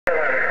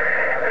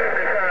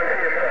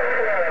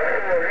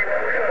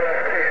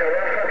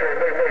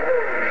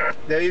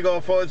There you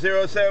go,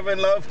 407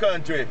 Love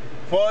Country.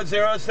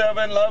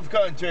 407 Love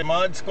Country,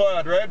 Mod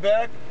Squad, right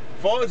back.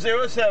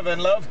 407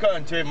 Love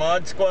Country,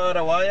 Mod Squad,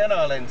 Hawaiian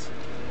Islands.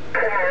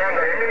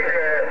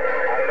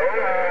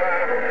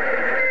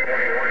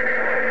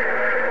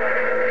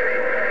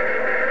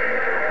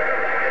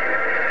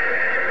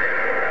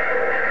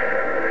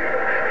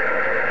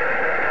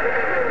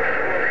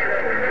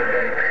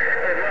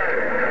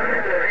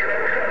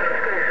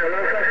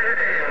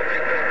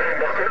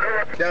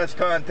 Just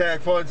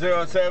contact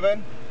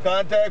 407.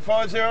 Contact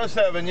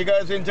 407. You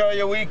guys enjoy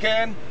your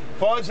weekend?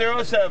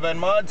 407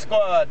 Mod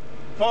Squad.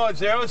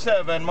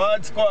 407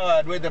 Mod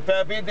Squad with the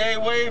Pappy Day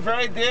wave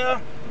right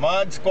there.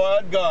 Mod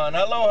Squad gone.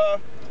 Aloha.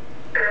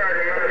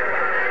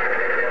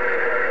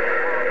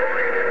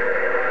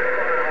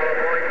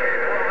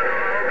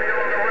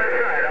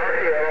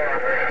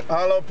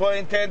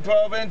 HollowPt 10,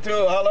 12, and 2.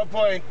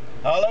 HollowPt.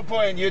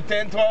 HollowPt. You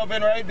 10, 12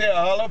 in right there.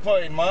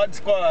 HollowPt. Mod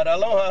Squad.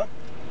 Aloha.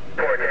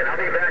 I'll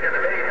be back at the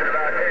base in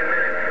about 10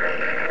 minutes.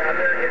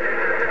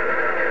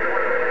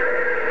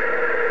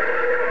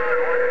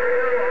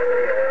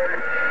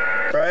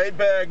 Right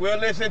back. We'll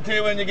listen to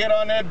you when you get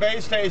on that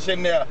base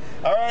station there.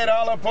 All right,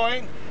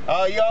 HollowPt.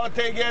 Y'all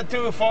take care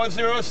too.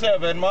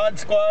 407 Mod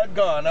Squad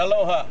gone.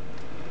 Aloha.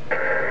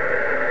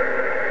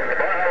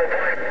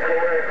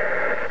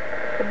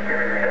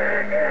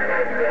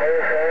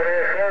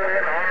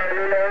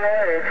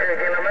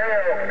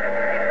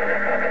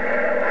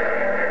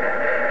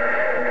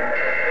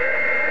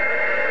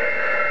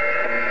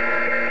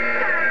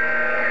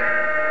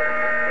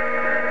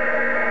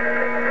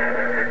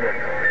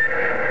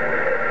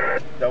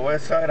 The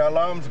west side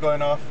alarm's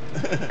going off.